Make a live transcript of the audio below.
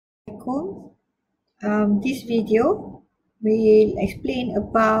Assalamualaikum. This video will explain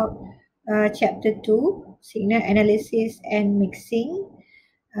about chapter 2, signal analysis and mixing.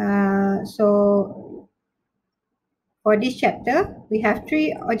 So for this chapter, we have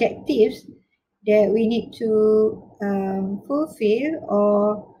 3 objectives that we need to fulfill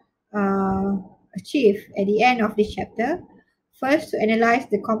or achieve at the end of this chapter. First, to analyze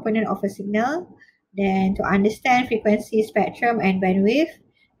the component of a signal, then to understand frequency, spectrum and bandwidth,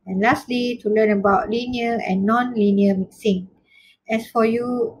 and lastly, to learn about linear and non-linear mixing. As for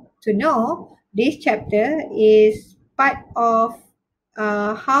you to know, this chapter is part of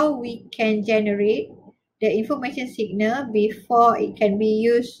how we can generate the information signal before it can be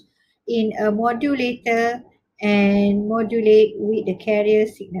used in a modulator and modulate with the carrier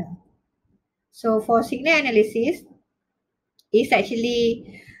signal. So for signal analysis, it's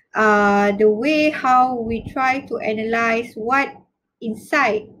actually the way how we try to analyze what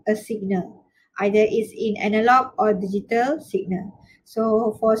inside a signal, either it's in analog or digital signal.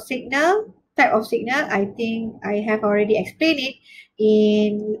 So for type of signal, I think I have already explained it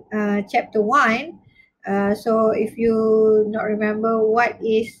in chapter 1. So if you not remember what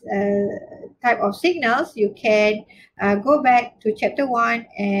is type of signals, you can go back to chapter 1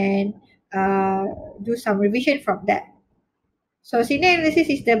 and do some revision from that. So signal analysis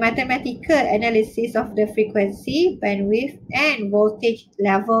is the mathematical analysis of the frequency, bandwidth and voltage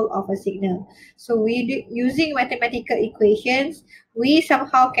level of a signal. So using mathematical equations, we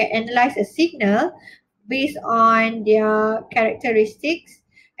somehow can analyze a signal based on their characteristics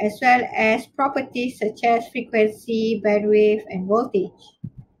as well as properties such as frequency, bandwidth and voltage.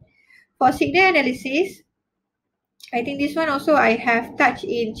 For signal analysis, I think this one also I have touched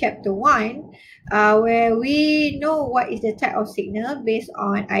in chapter 1, where we know what is the type of signal based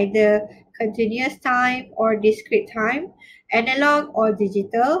on either continuous time or discrete time, analog or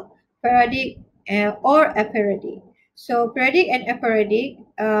digital, periodic or aperiodic. So periodic and aperiodic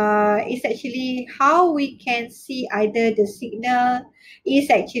is actually how we can see either the signal is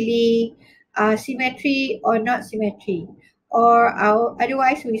actually symmetry or not symmetry, or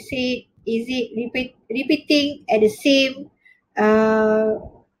otherwise we say is it repeating at the same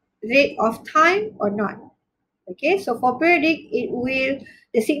rate of time or not. Okay, so for periodic,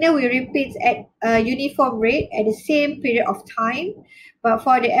 the signal will repeat at a uniform rate at the same period of time. But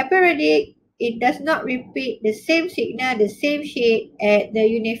for the aperiodic, it does not repeat the same signal, the same shade at the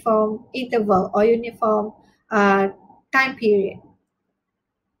uniform interval or uniform time period.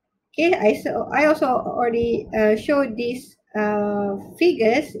 Okay, I also already showed these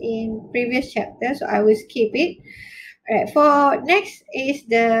figures in previous chapters, so I will skip it. Alright, for next is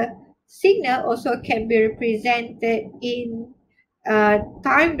the signal also can be represented in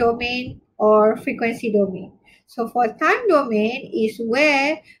time domain or frequency domain. So for time domain is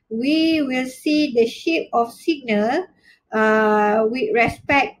where we will see the shape of signal with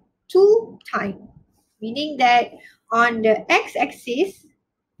respect to time, meaning that on the x-axis,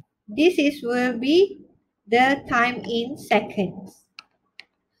 will be the time in seconds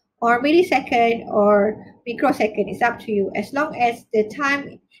or millisecond or microsecond. It's up to you, as long as the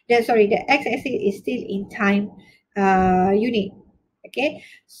x-axis is still in time unit. Okay,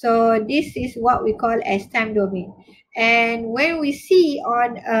 so this is what we call as time domain. And when we see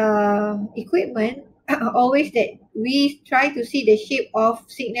on equipment, always that we try to see the shape of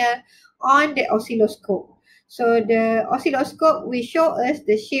signal on the oscilloscope. So the oscilloscope will show us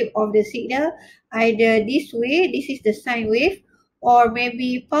the shape of the signal either this way, this is the sine wave, or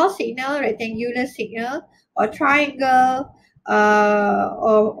maybe pulse signal, rectangular signal, or triangle,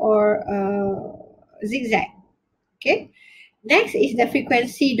 or zigzag. Okay. Next is the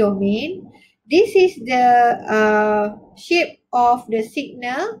frequency domain. This is the shape of the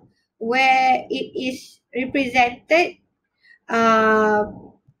signal where it is represented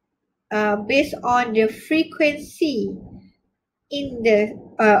based on the frequency in the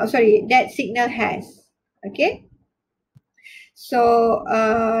that signal has. Okay, so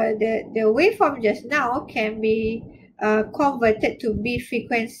the waveform just now can be converted to be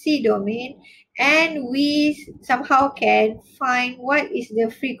frequency domain, and we somehow can find what is the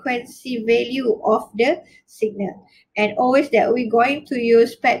frequency value of the signal. And always that we're going to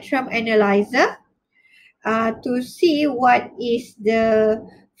use spectrum analyzer to see what is the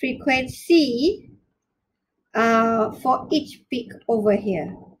frequency for each peak over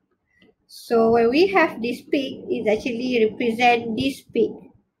here. So when we have this peak, it actually represent this peak.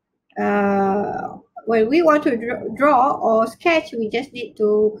 When we want to draw or sketch, we just need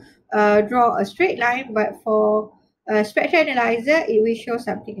to draw a straight line, but for a spectrum analyzer, it will show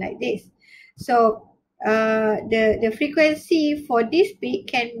something like this. So the frequency for this peak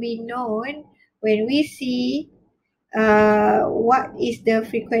can be known when we see what is the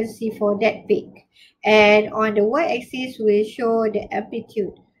frequency for that peak. And on the y-axis will show the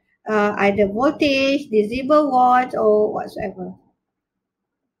amplitude, either voltage, decibel watts, or whatsoever.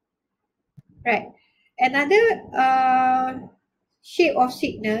 Right. Another shape of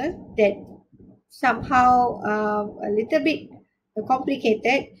signal that somehow a little bit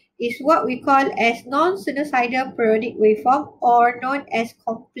complicated is what we call as non-sinusoidal periodic waveform, or known as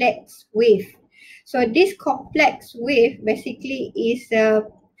complex wave. So this complex wave basically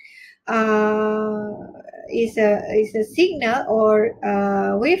uh, is a signal or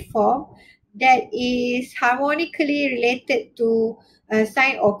waveform that is harmonically related to a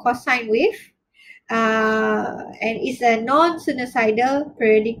sine or cosine wave, and is a non-sinusoidal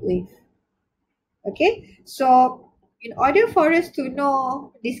periodic wave. Okay, so in order for us to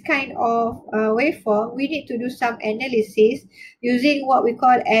know this kind of waveform, we need to do some analysis using what we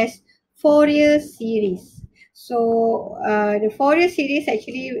call as Fourier series. So the Fourier series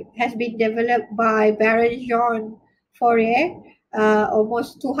actually has been developed by Baron Jean Fourier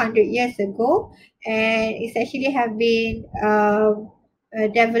almost 200 years ago, and it's actually have been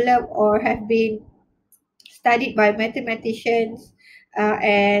developed or have been studied by mathematicians,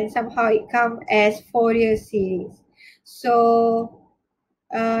 and somehow it comes as Fourier series. So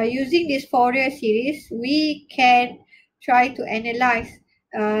using this Fourier series, we can try to analyze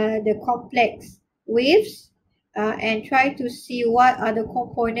the complex waves, and try to see what are the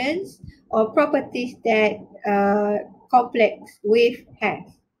components or properties that complex wave has.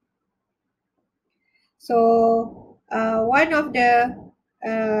 So one of the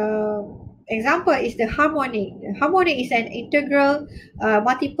uh, example is the harmonic. The harmonic is an integral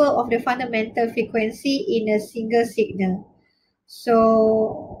multiple of the fundamental frequency in a single signal.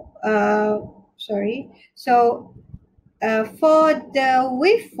 So for the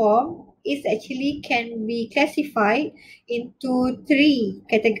waveform, it actually can be classified into three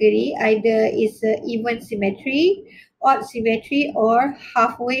categories. Either is even symmetry, odd symmetry, or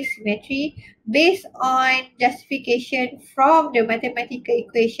halfway symmetry, based on justification from the mathematical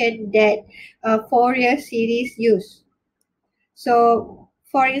equation that Fourier series use. So,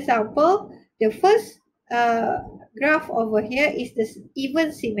 for example, the first graph over here is the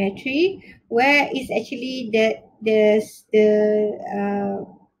even symmetry, where it's actually the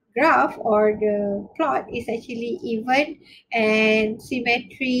graph or the plot is actually even and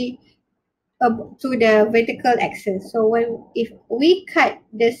symmetry to the vertical axis. So if we cut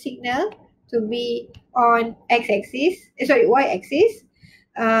the signal to be on y-axis, it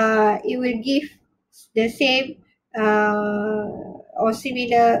will give the same or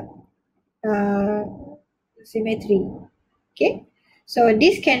similar uh, symmetry. Okay, so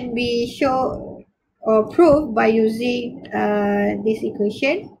this can be shown or proved by using this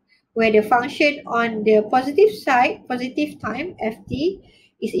equation, where the function on the positive side, positive time ft,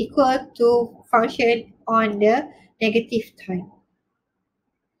 is equal to function on the negative time.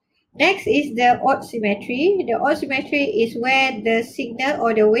 Next is the odd symmetry. The odd symmetry is where the signal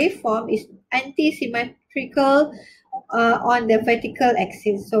or the waveform is anti-symmetrical on the vertical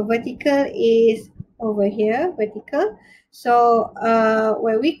axis. So vertical is over here, vertical. So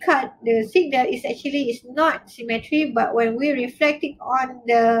when we cut the signal, is not symmetry, but when we reflect it on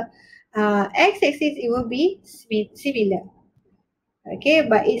the x-axis, it will be similar. Okay,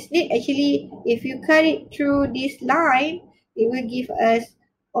 but it's not actually, if you cut it through this line, it will give us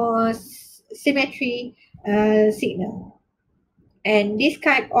a symmetry signal. And this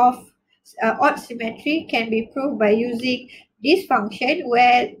kind of odd symmetry can be proved by using this function,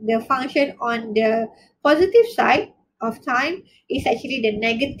 where the function on the positive side of time is actually the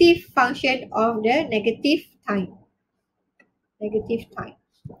negative function of the negative time.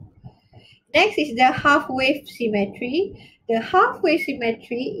 Next is the half wave symmetry. The half wave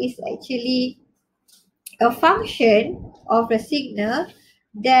symmetry is actually a function of the signal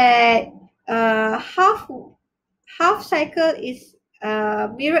that half cycle is a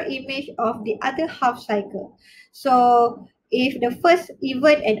mirror image of the other half cycle. So if the first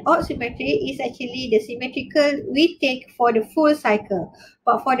even and odd symmetry is actually the symmetrical we take for the full cycle,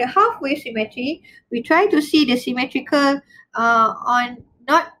 but for the half wave symmetry, we try to see the symmetrical on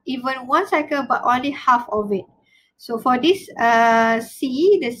not even one cycle but only half of it. So for this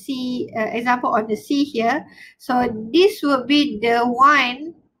example on the C here, so this will be the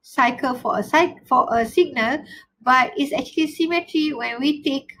one cycle for a signal, but it's actually symmetry when we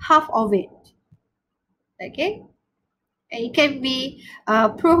take half of it. Okay, And it can be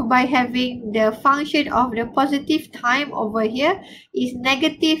proved by having the function of the positive time over here is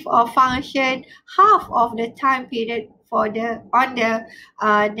negative of function half of the time period for the on the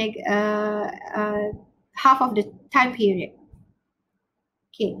half of the time period.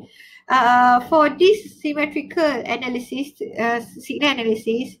 Okay. For this symmetrical analysis, signal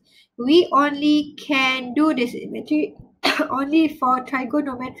analysis, we only can do the symmetry only for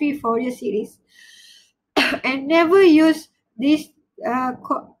trigonometry Fourier series and never use this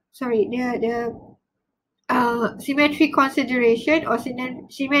symmetry consideration or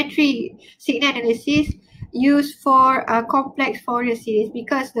symmetry signal analysis used for a complex Fourier series,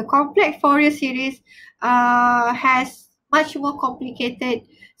 because the complex Fourier series has much more complicated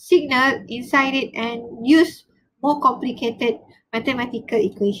signal inside it and use more complicated mathematical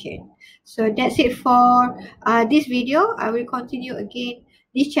equation. So that's it for this video. I will continue again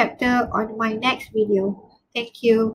this chapter on my next video. Thank you.